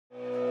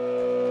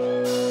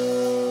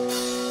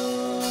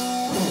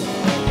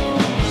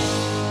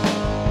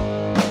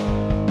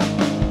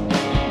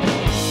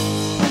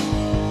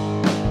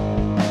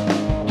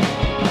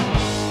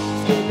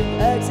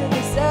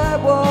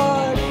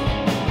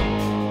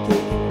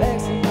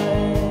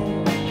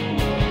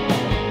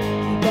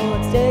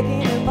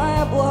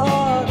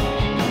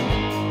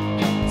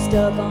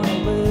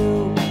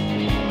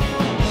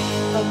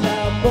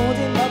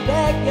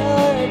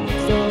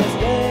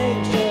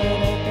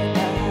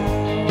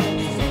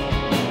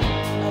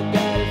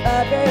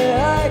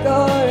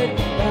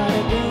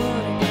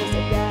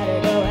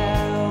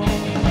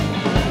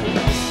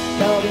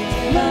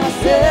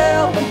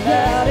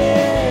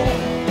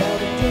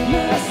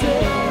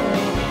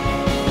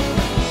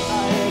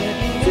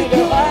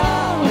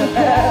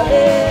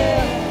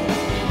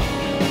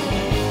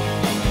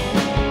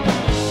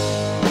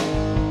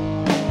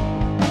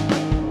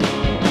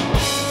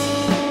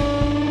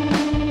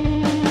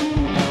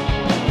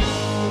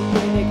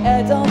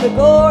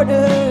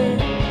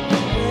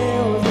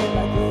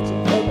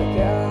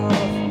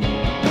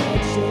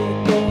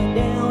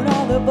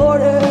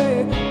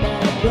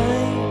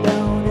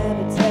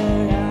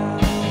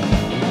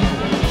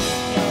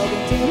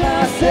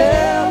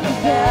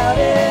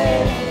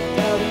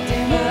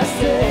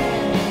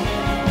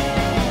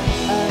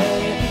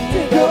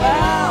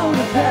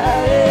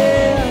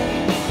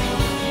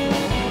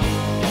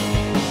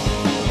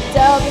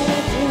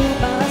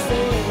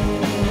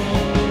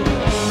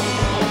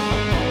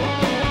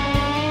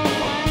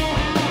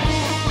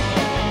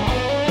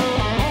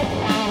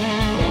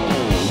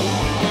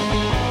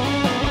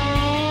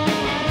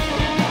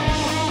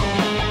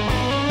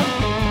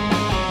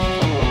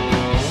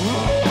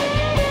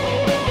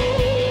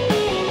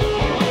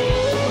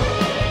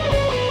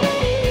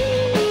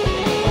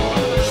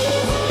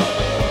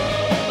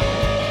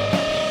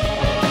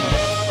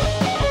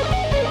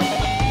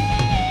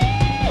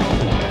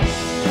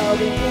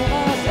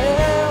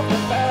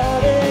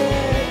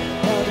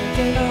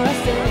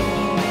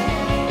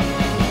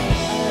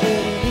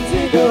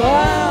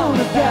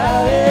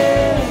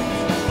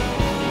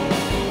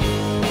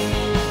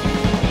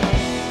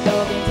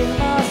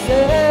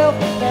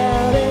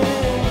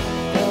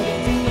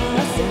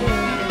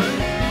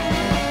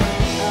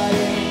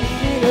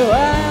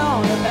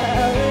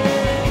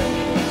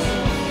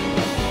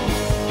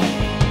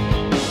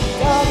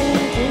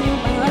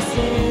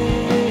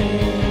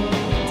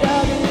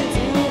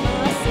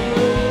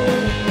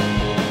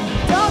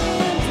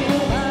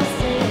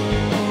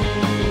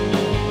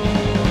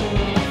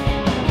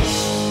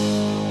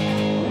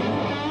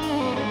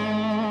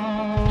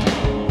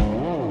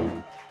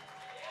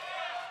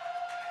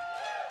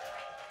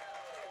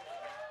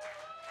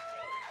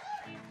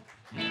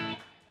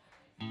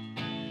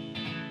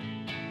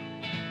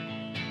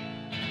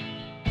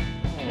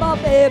My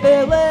baby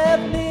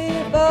left me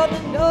for the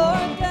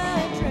North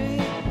Country,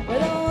 where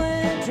the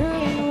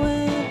wintry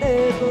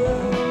wind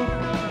blows.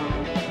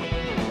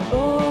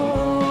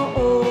 Oh,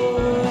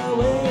 I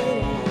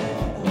waited,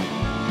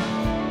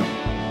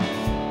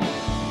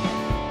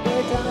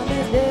 where time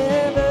has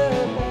never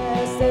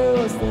passed so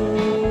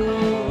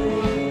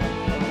slowly.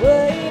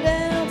 Way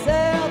down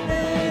south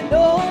in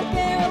North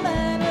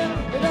Carolina,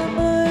 where the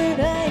moon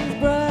hangs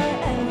bright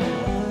and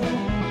low.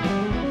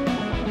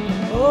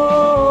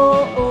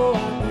 Oh,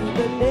 I'm in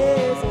the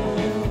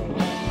desert,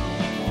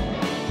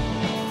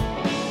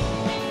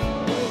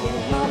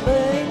 with my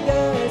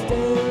fingers to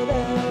the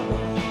rain.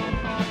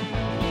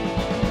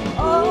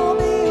 I'll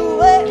be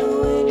waiting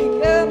when you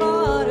come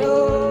on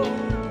home.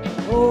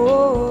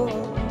 Oh,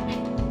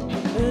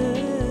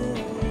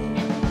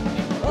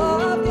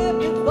 I've kept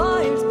the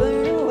fires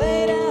burning way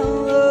down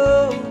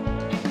low.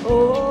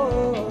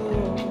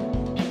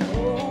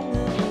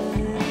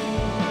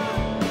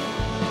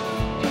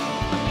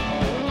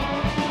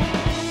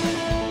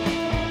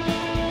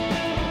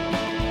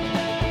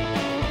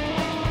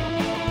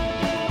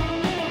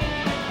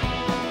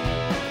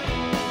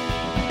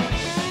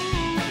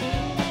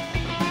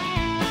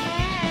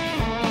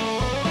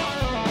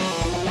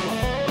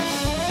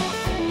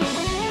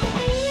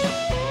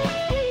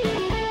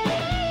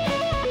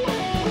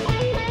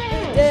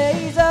 The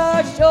days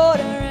are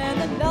shorter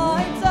and the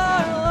nights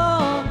are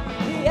long.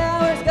 The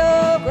hours go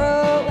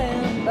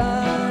rolling by.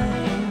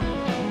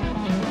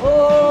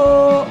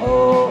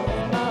 Oh,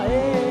 in my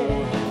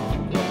head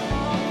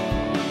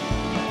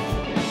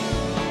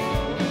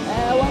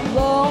how I'm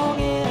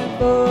longing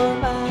for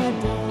my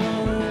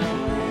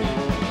time.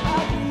 I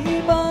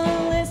keep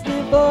on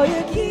listening for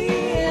your key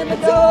in the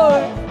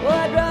door, while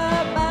I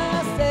drive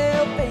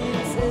myself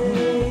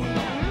insane.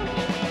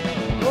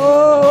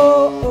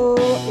 Oh,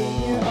 in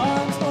your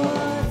arms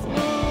once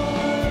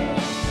more,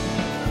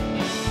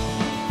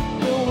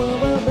 the world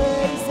will be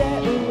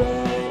set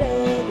right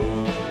again.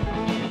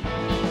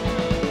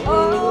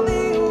 I'll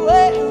be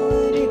waiting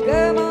when you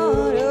come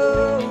on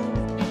home.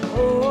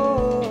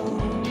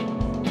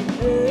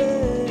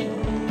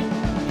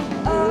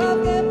 I've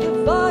kept the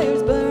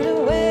fires burning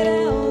way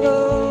down low.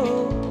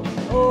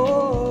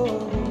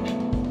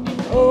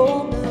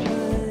 My mind.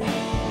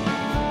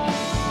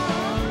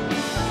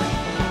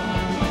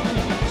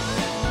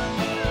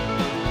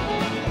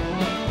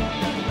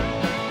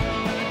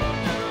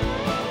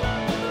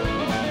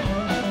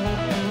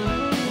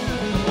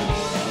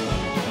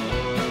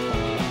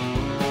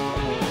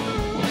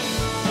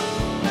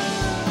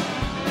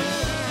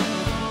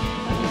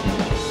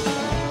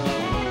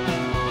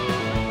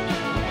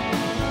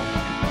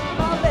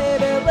 My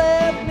baby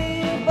left me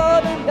for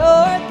the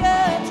North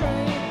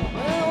Country,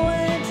 where the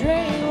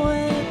wintry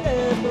wind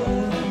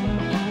blows.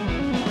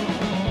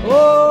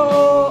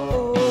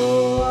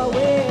 I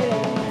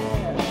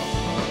waited,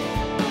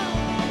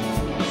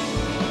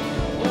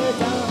 where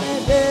time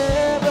has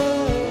never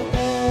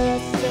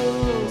passed so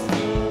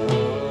slow.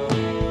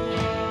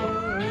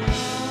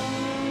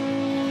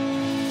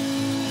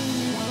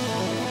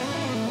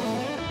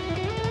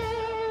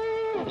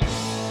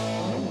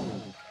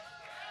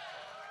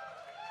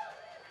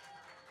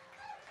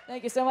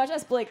 Thank you so much.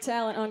 That's Blake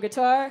Talent on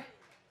guitar.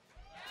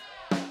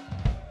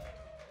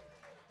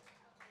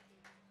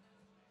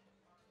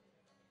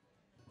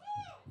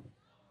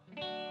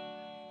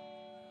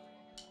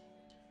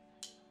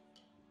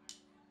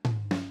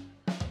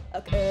 I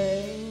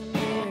came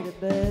here to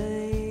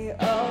be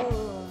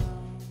alone,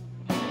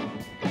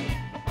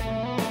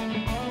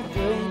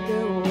 drink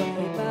away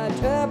my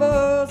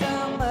troubles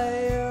on my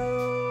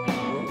own.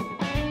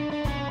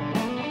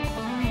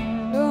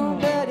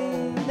 Nobody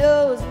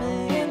knows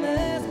me in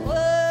this place.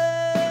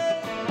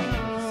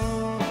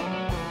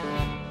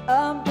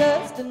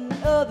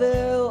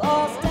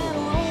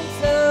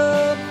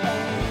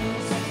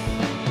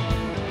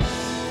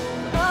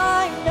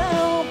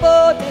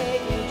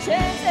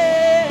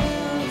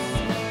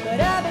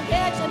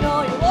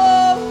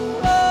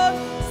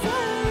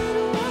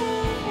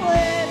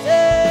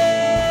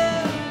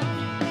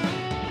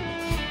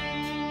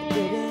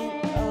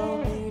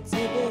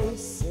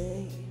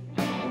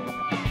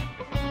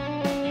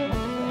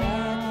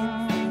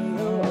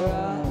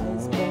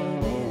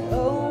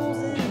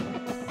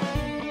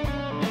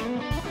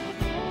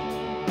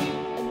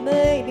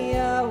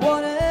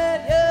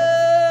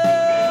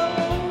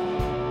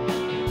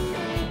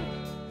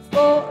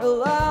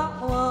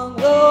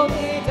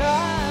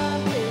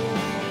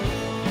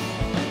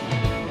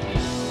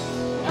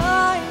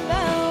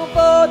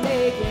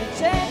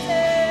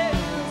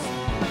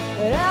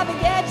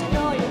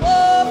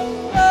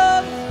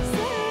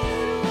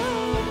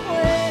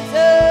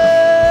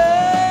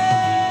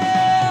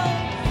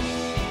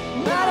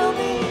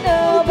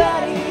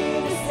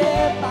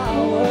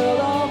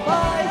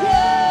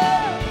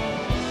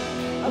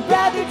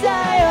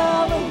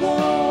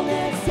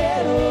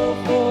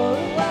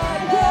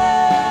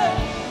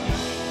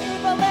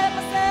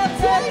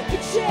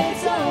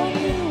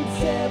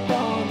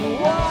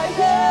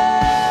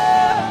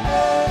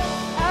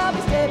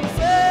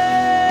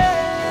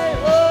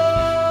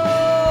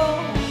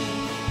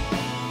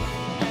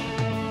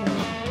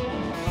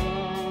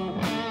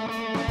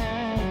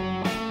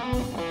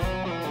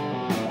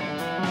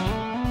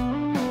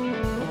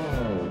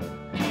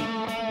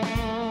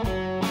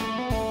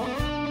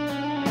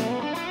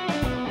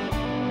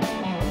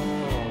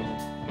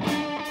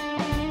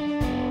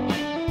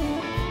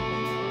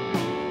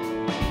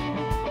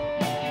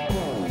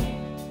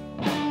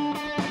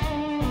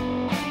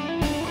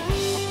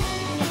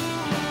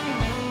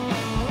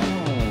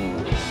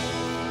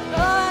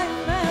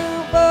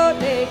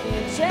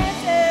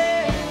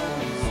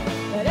 chances,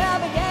 but I'll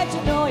be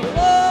catching all your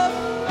love.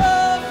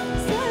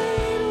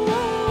 Staying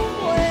alone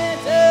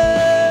winter.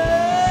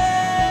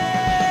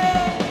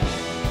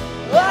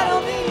 I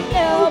don't need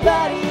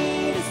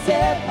nobody to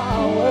set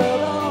my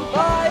world on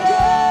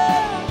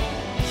fire.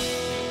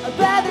 I'd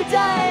rather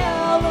die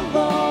all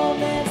alone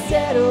than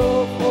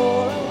settle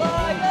for a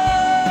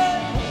liar.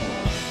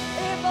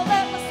 If I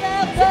let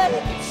myself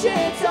take a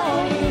chance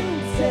on you,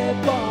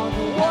 step on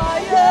the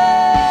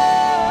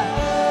wire,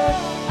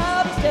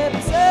 I'll be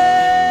stepping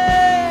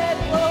sad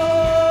alone.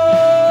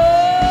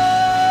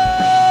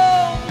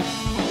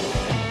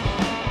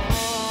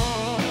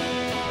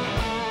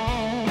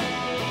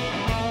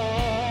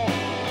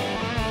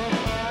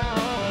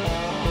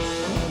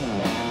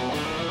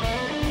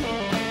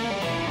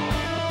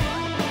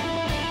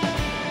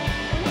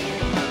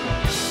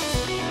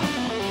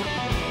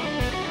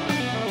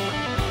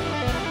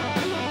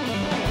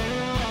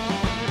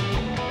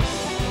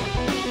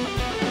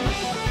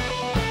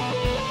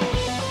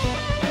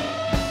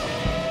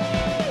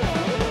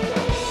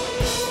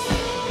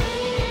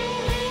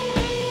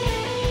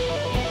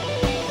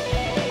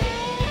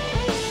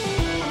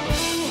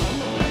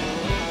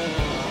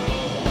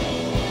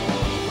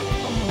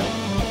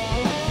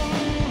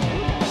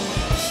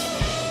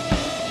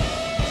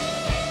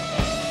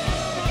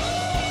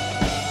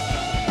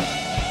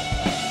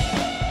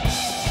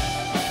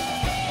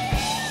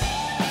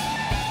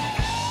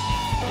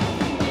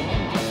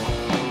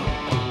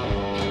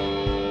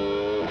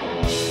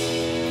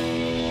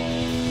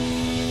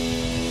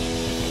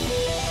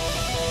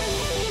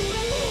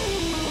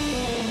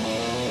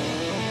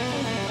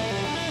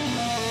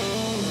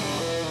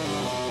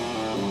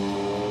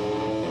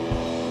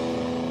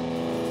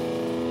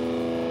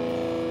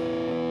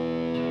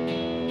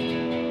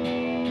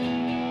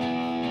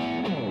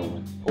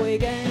 We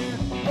can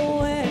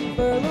win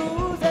for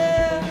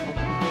losing,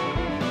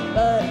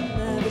 but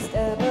never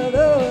step of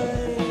the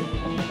way.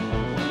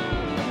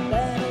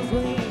 Battles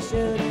we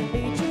shouldn't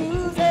be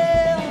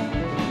choosing.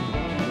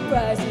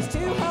 Price is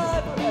too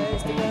high for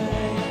us to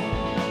pay.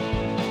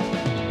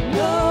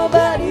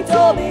 Nobody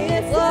told me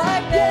it's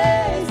like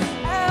this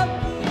out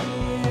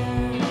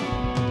here.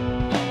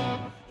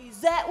 Is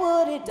that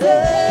what it takes?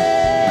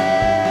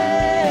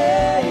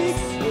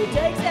 It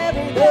takes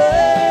every day.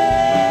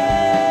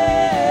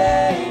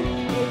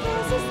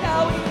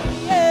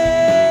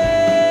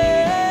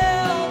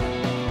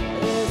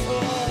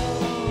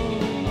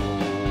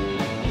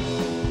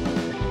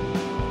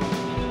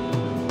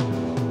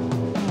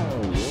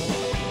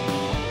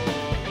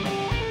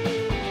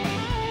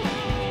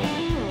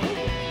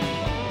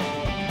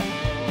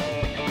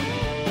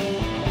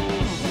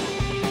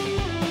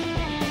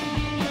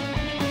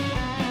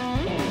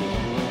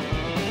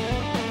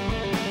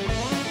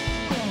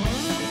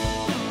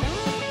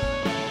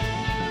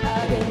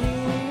 I can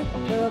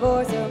hear the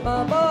voice of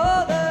my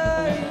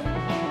mother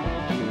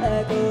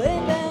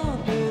echoing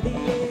down through the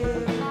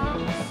years,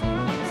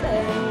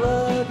 saying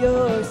love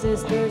your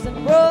sisters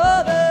and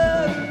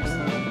brothers,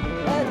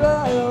 that's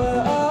why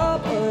we're all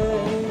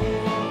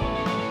playing.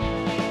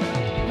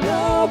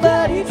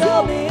 Nobody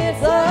told me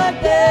it's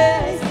like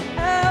this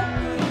out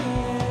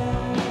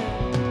here.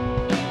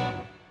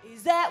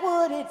 Is that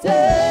what it takes?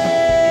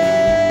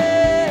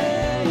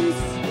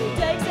 It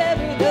takes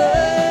every day.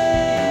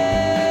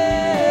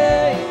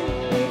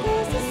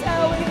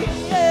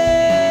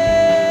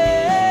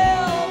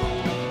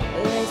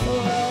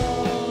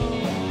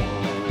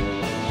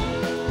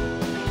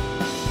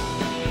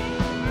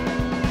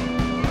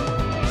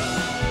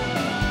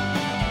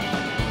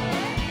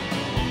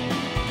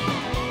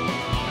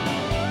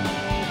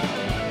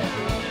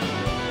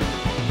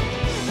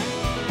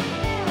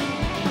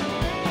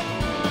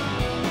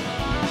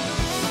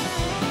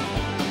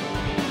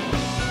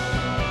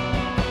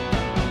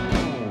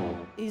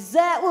 Is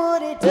that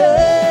what it takes?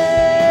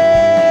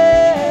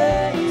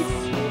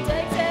 It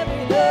takes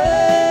every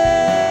day,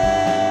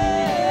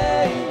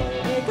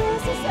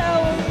 because it's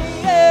how we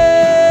feel.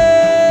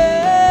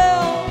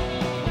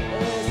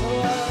 It's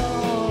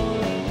alone.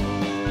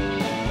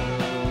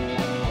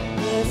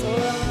 It's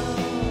alone.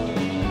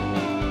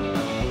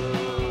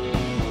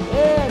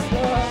 It's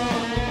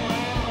alone.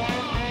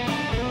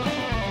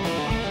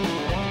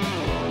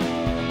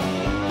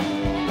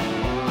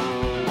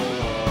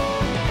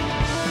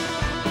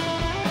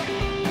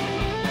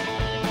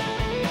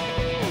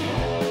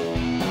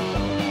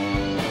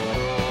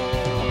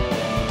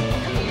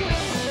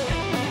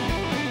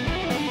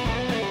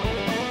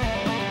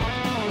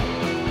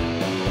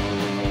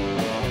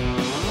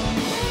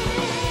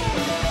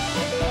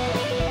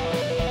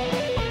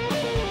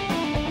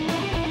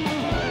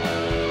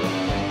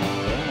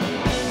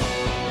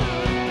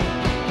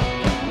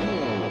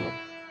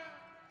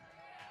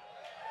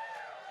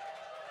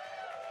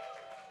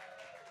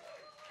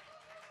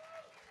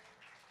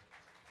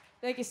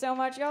 Thank you so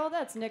much, y'all.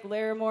 That's Nick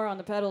Larimore on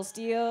the pedal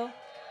steel.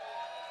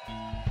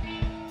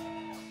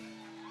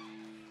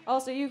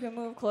 Also, you can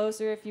move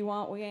closer if you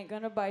want. We ain't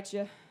gonna bite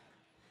you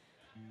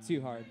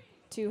Too hard.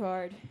 too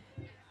hard.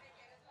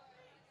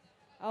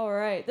 All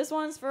right, this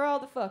one's for all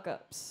the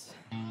fuck-ups.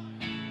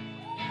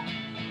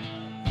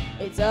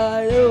 It's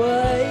hard to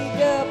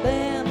wake up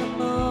in the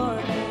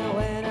morning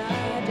when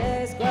I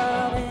just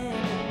crawl in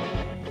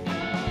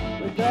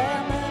with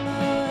bad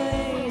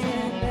memories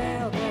and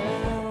doubt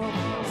that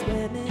I'm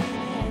spinning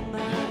in my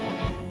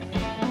head.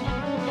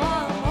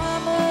 My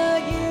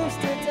mama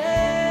used to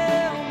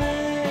tell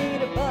me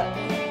to fuck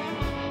it.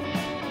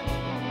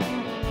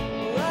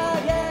 Well, I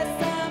guess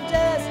I'm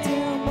just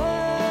too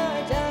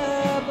much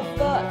of a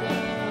fucker.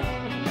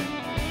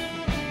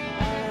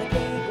 I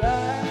can't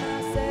cry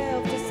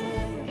myself to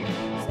sleep,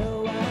 so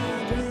I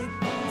drink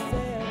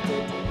myself to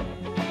death.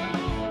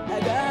 I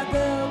got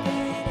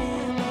cocaine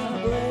in my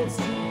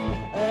bloodstream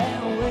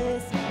and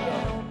whiskey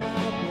on my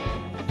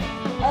breath.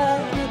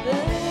 Ain't a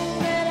thing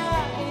that I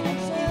can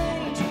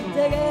change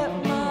to get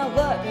my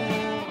luck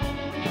down.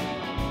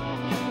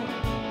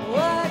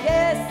 Well, I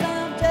guess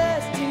I'm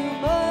just too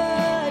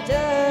much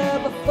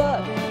of a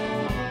fucker.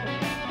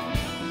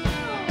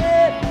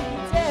 If you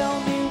tell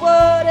me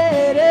what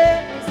it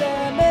is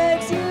that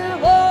makes you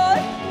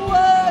worth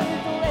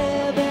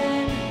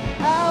living,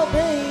 I'll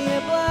be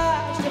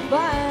obliged to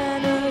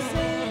find a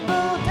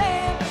single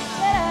damn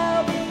that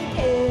I'll be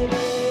giving.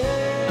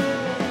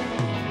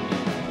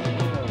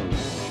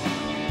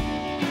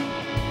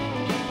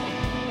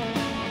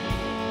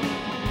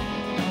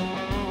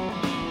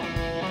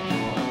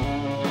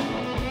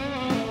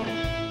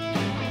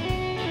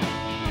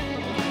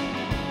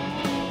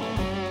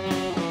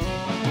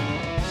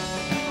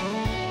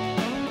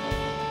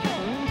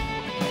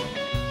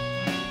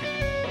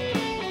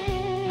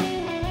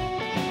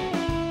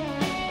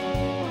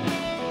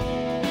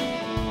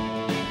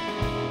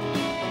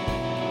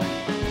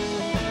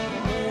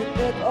 With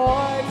the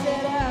cards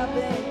that I've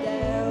been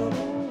dealt,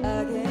 I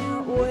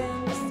can't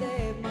win to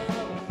save my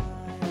life.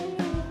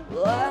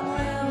 Well, I'm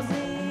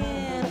lousy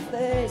in a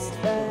fist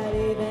fight,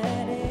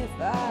 even if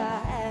I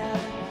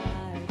have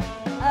a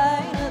knife.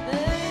 Ain't a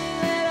thing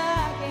that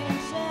I can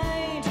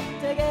change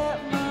to get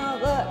my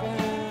luck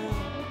down.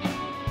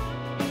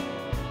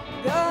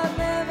 God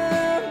never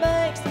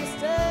makes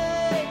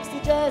mistakes, he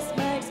just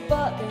makes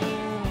fucking.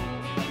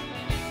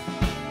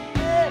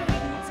 If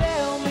you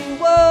tell me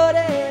what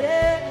it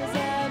is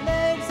that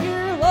makes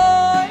your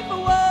life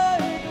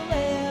worth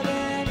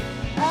living,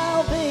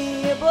 I'll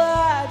be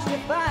obliged to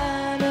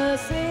find a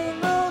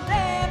single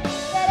damn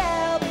that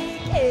I'll be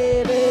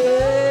giving.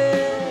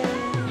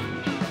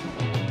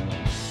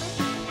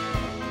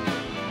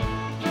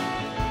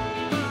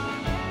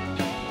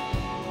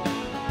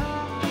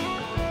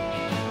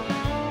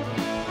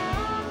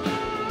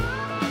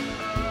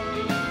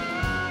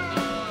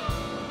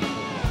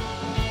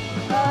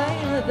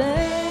 Ain't a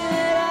thing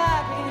that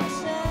I can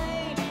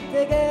change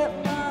to get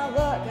my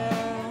luck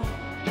out.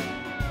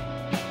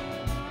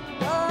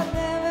 God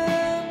never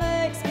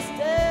makes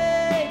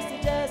mistakes, he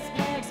just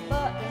makes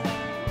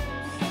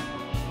fuck-ups.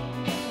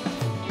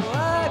 Well,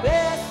 I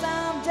guess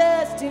I'm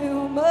just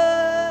too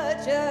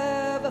much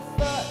of a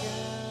fuck-up.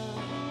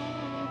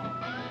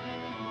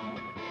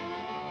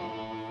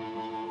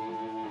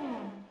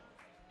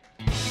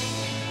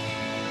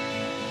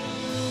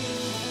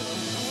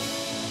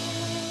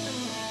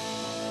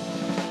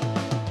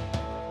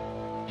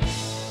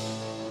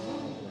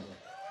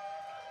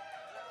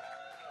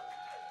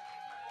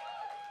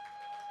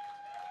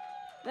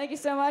 Thank you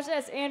so much.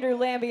 That's Andrew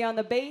Lambie on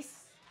the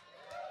bass.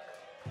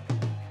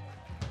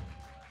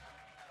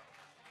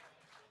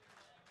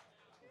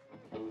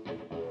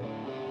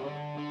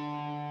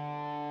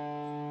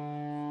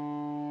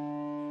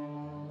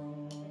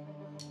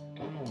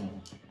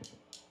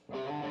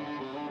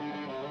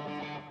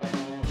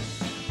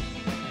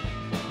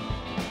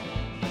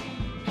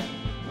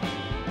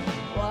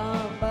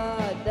 One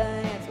more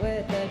dance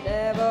with the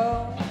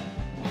devil,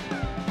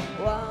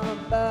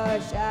 one more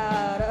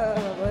shot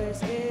of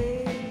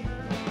whiskey,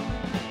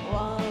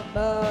 one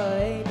more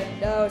even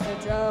dose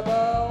of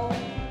trouble,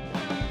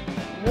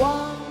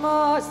 one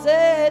more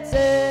sad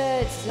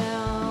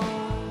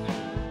song.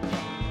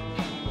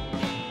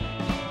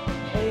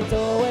 It's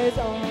always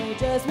only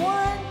just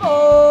one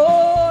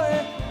more.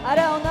 I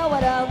don't know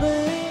what I'll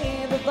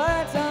leave the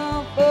lights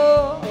on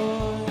for.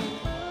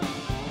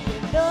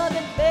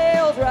 Nothing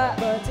feels right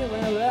but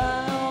doing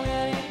wrong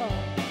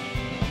anymore.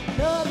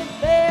 Nothing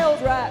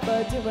feels right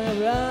but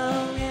doing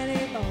wrong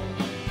anymore.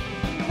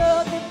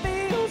 Nothing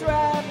feels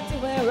right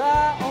but doing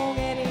wrong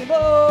anymore.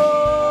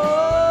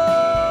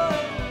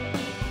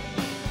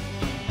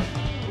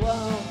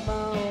 One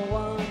more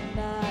one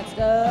night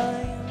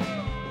stand,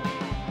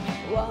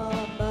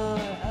 one more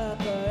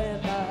upper in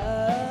my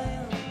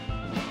hand,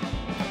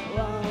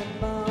 one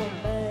more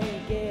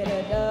make it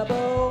a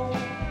double,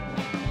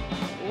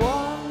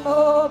 one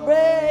more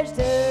bridge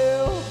to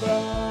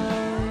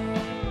burn.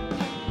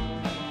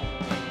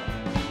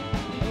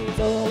 It's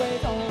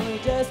always only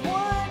just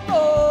one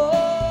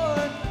more.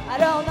 I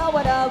don't know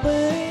what I'll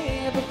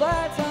leave the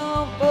lights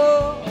on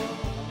for.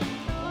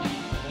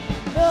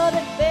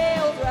 Nothing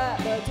feels right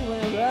but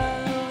doing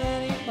wrong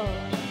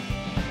anymore.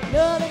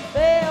 Nothing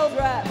feels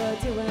right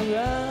but doing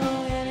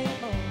wrong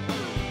anymore.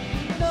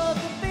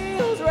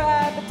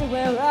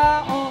 doing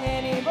wrong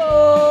anymore.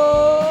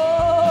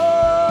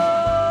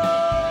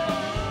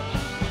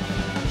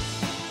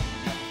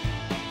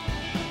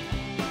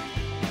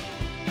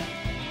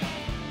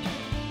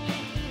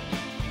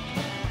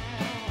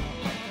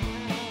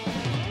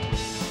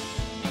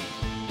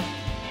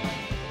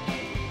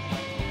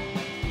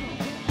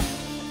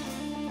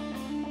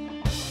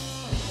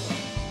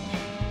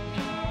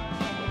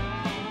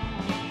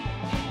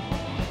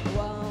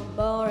 One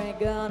more ain't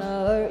gonna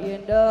hurt you,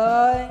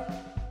 darling.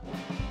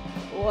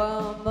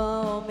 One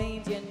more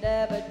means you're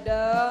never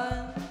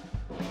done.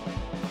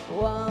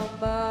 One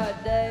more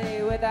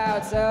day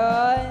without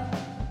sun.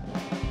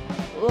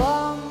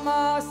 One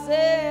more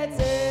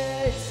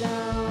city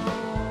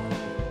song.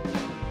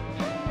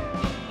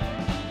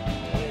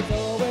 There's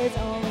always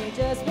only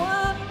just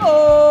one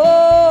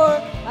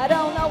more. I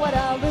don't know what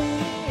I'll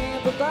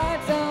leave, but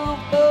that's on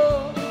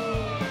four.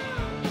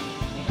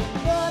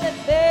 Nothing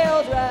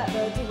feels right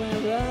but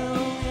doing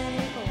wrong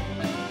anymore.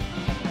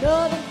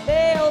 Nothing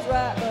feels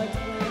right but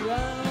doing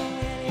wrong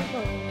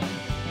anymore.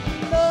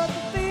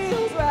 Nothing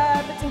feels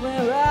right but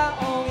doing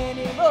wrong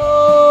anymore.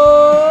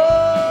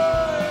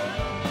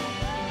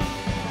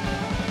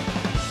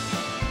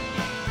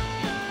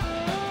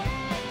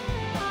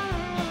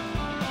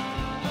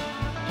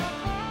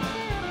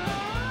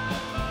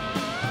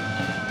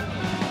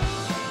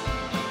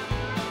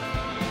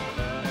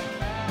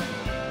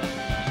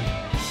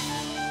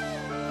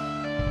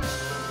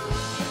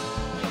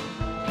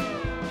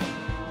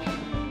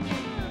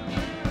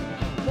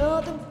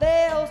 Nothing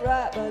feels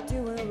right but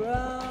doing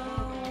wrong.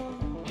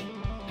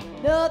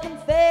 Nothing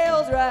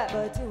feels right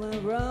but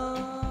doing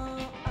wrong.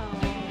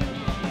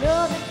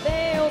 Nothing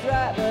feels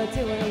right but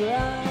doing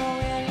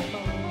wrong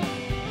anymore.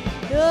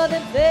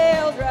 Nothing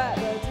feels right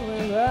but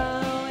doing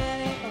wrong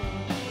anymore.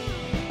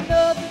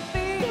 Nothing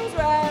feels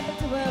right but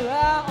doing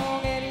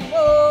wrong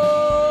anymore.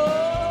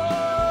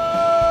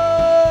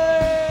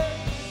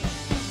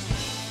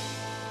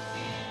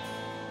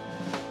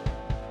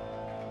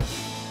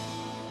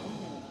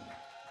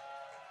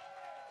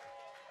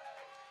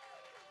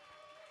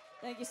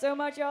 Thank you so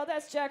much, y'all.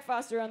 That's Jack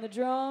Foster on the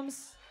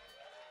drums.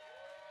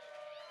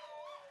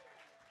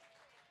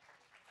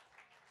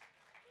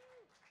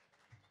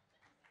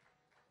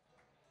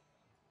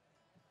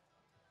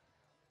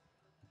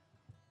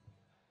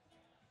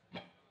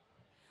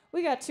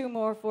 We got two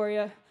more for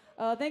you.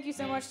 Thank you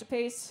so much to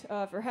Pace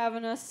for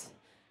having us.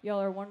 Y'all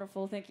are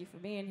wonderful. Thank you for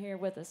being here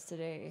with us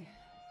today.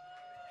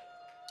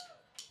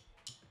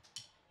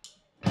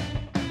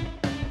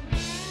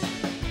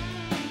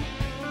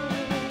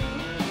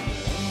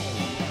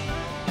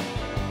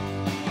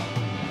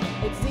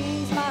 It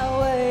seems my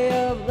way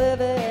of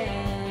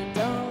living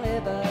don't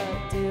live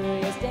up to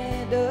your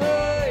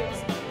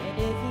standards. And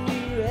if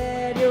you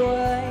had your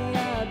way,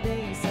 I'd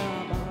be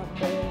some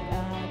other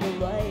kind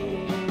of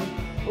way.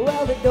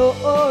 Well, the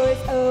door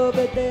is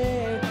over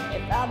there,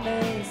 if I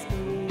may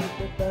speak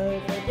with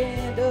perfect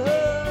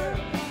candor.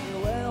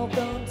 You're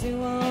welcome to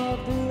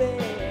walk through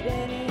it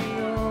any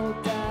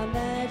old time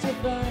that you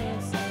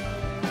find yourself.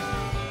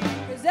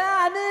 'Cause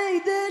I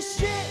need this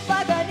shit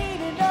like I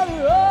need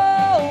another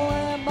hole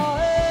in my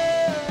head.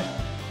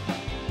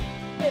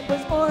 It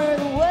was more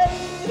the way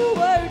the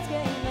words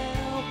came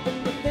out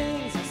than the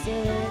things you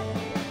said.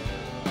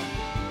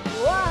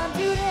 Oh, I'm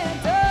too damn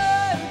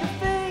tired to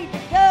feed the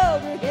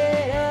dog or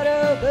get out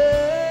of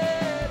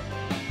bed.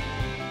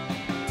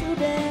 Too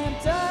damn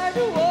tired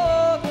to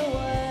walk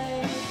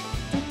away.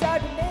 Too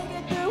tired to make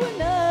it through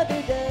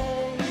another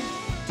day.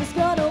 Just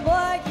gonna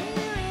lie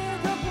here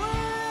and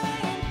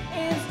complain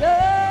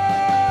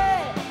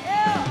instead.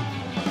 Yeah.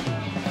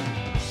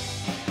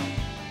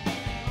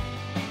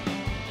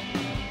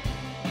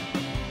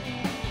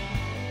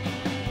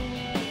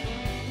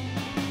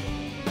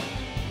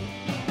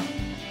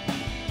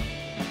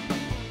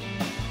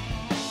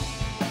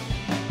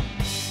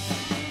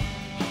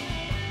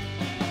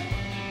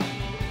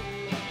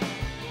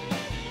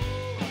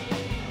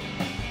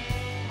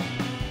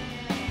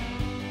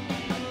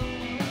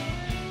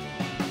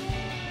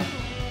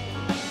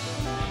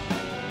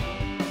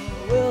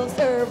 We'll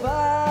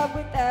survive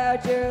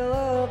without your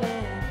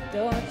loving.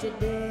 Don't you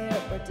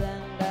dare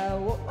pretend I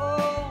won't.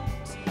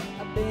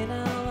 I've been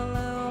all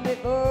alone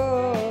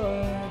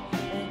before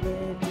and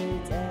lived to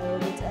tell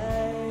the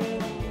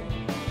tale.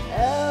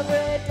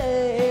 Every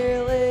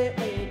day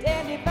lately,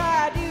 damned if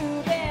I do,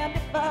 damned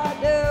if I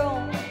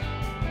don't.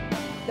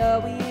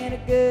 Thought we ain't a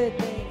good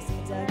thing,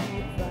 seems I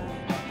keep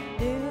finding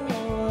new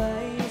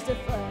ways to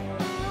fight.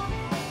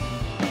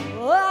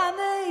 Well, I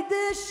need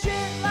this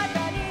shit like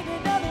I need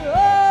another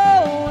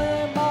hole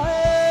in my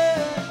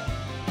head.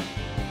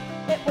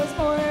 It was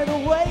more the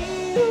way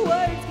the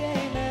words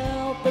came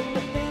out than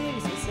the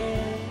things you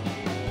said.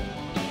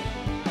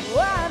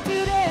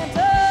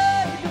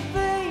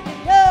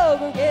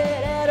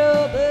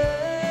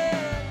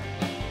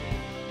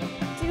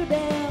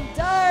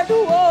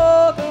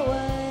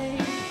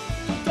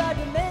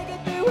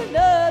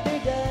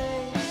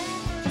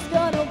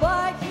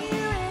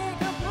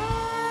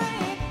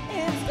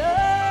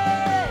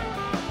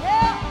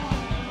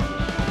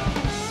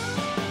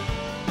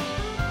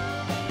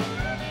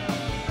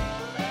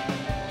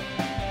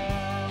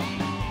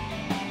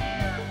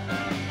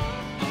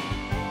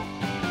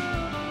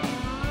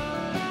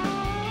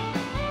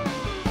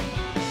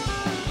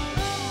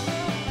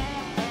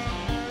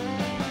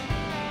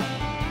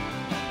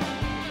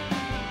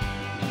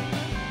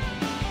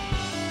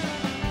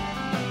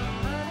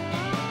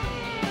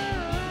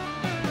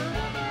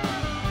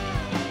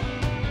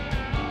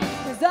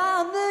 'cause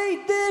I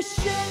need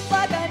this shit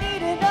like I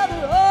need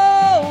another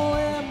hole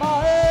in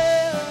my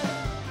head.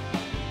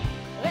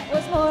 It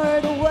was more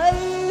the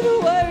way the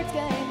words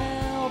came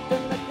out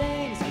than the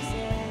things you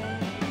said.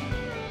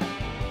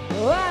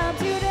 Oh, I'm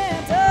too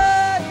damn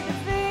tired to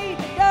feed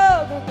the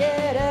dog or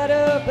get out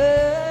of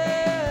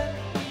bed.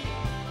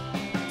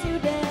 Too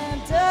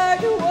damn tired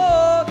to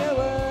walk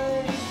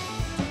away.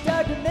 Too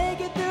tired to make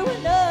it through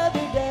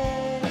another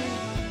day.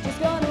 Just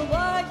gonna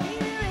lie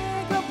here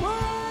and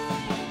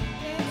complain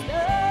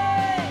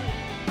instead.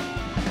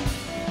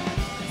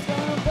 Just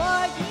gonna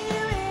lie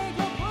here and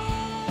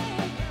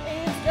complain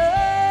instead.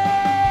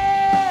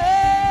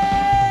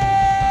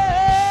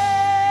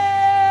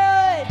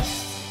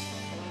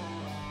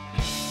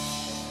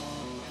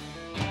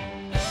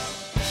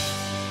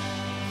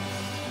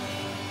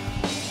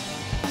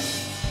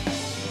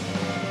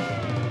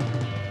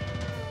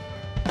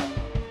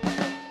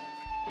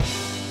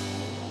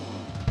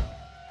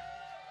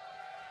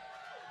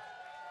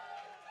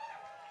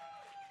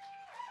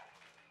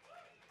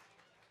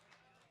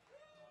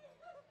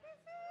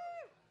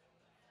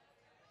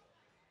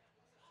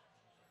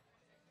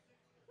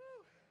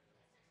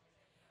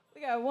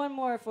 We got one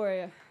more for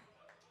you.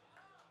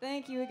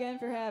 Thank you again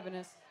for having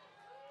us.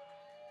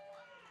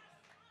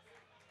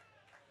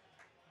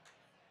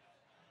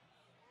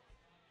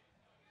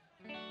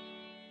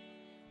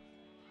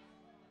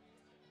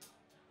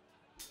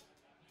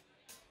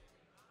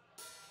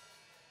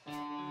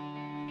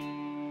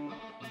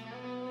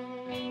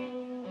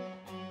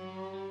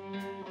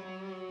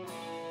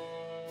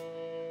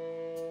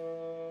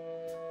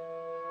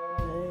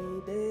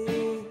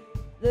 Maybe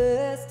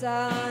this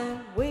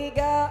time we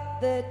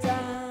got the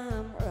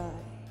time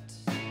right.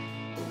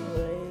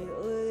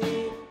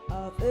 Lately,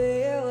 I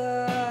feel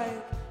like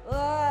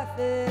life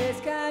is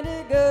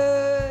kinda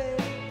good.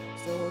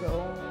 So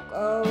don't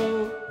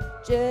go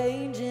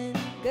changing,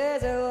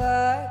 'cause I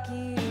like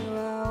you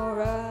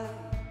alright.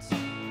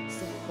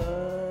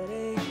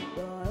 Somebody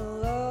gonna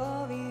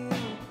love you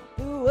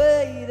the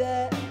way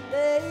that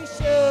they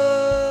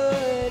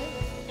should.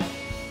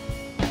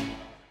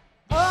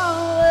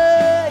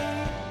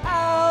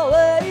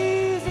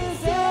 Always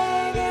is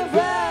hanging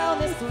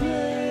round this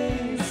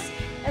place.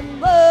 And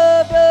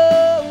love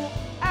don't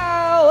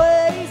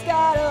always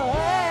gotta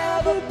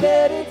have a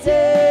better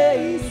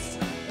taste.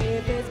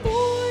 If it's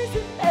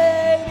poison,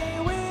 baby,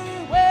 we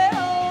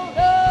will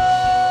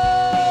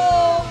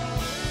know.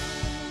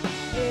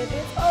 If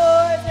it's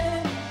poison,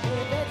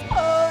 if it's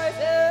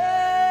poison.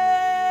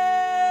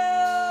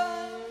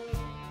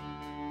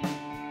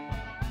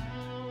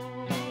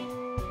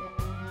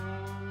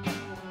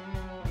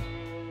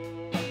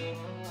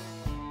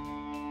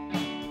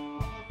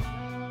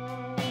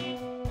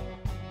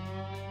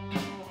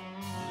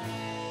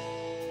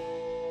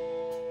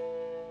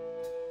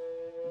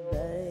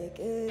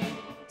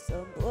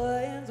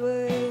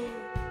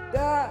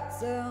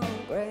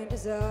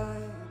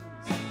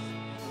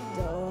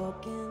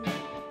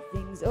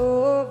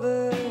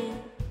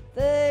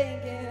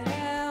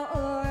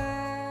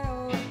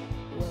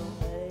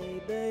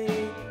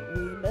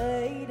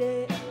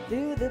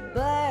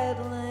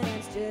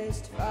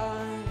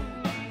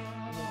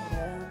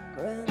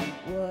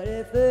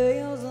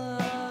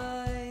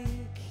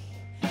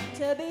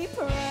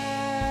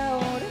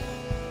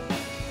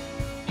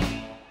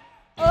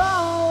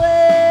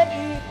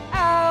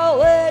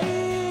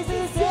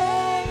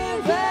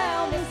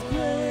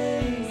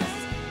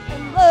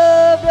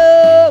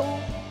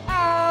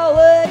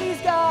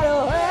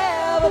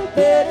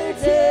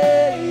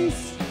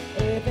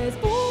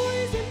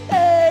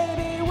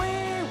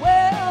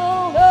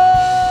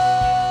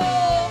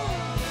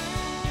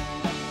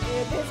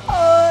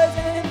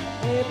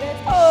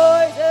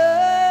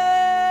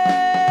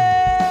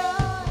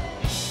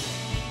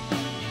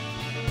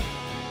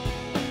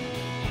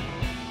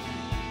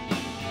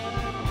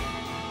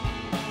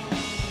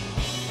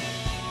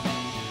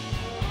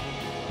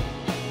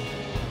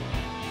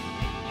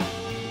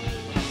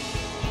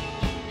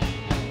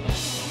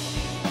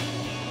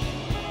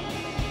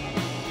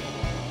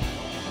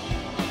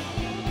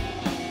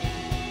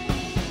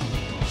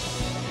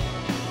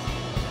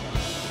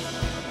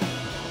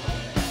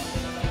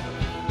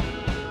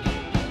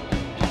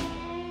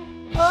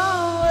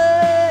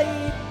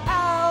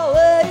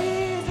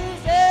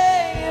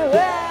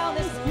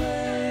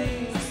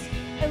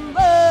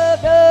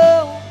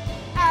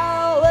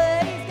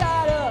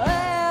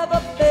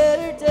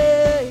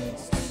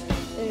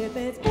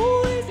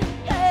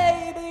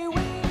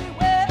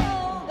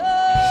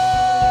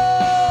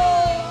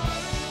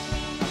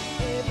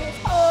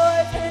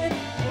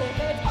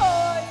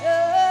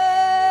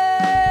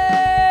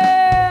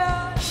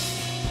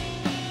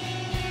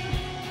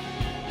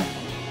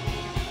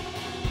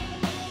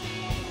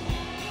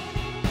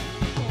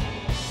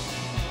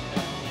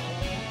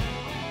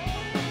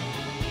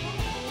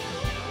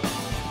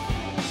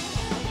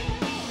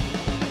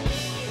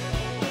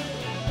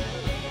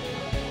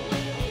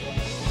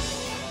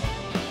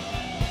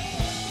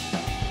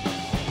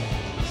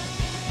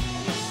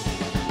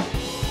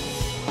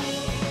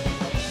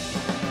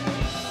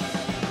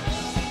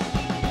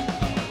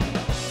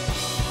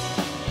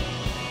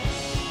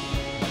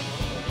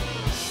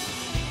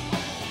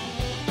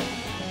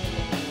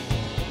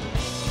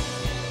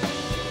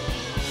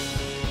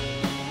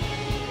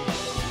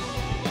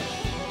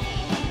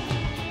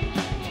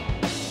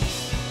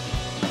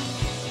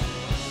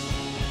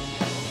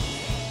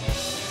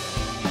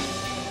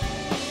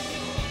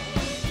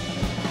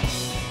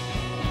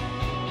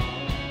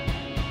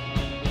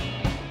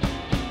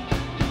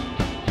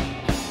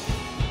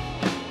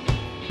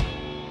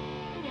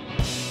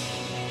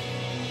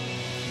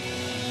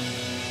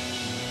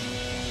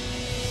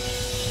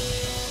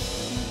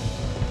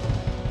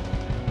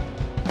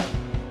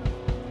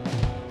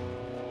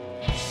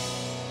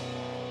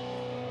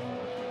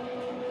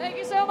 Thank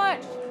you so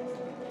much.